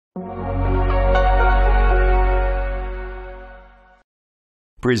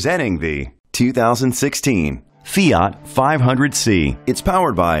Presenting the 2016 FIAT 500c. It's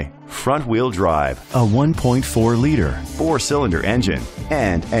powered by front-wheel drive, a 1.4-liter four-cylinder engine,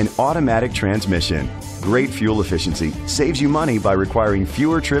 and an automatic transmission. Great fuel efficiency saves you money by requiring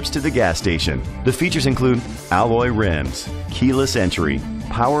fewer trips to the gas station. The features include alloy rims, keyless entry,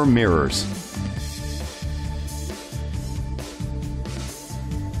 power mirrors,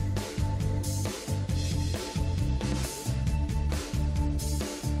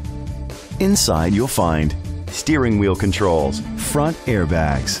 inside you'll find steering wheel controls, front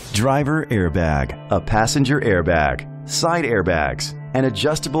airbags, driver airbag, a passenger airbag, side airbags, an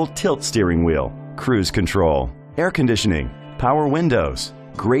adjustable tilt steering wheel, cruise control, air conditioning, power windows.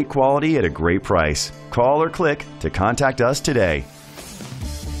 Great quality at a great price. Call or click to contact us today.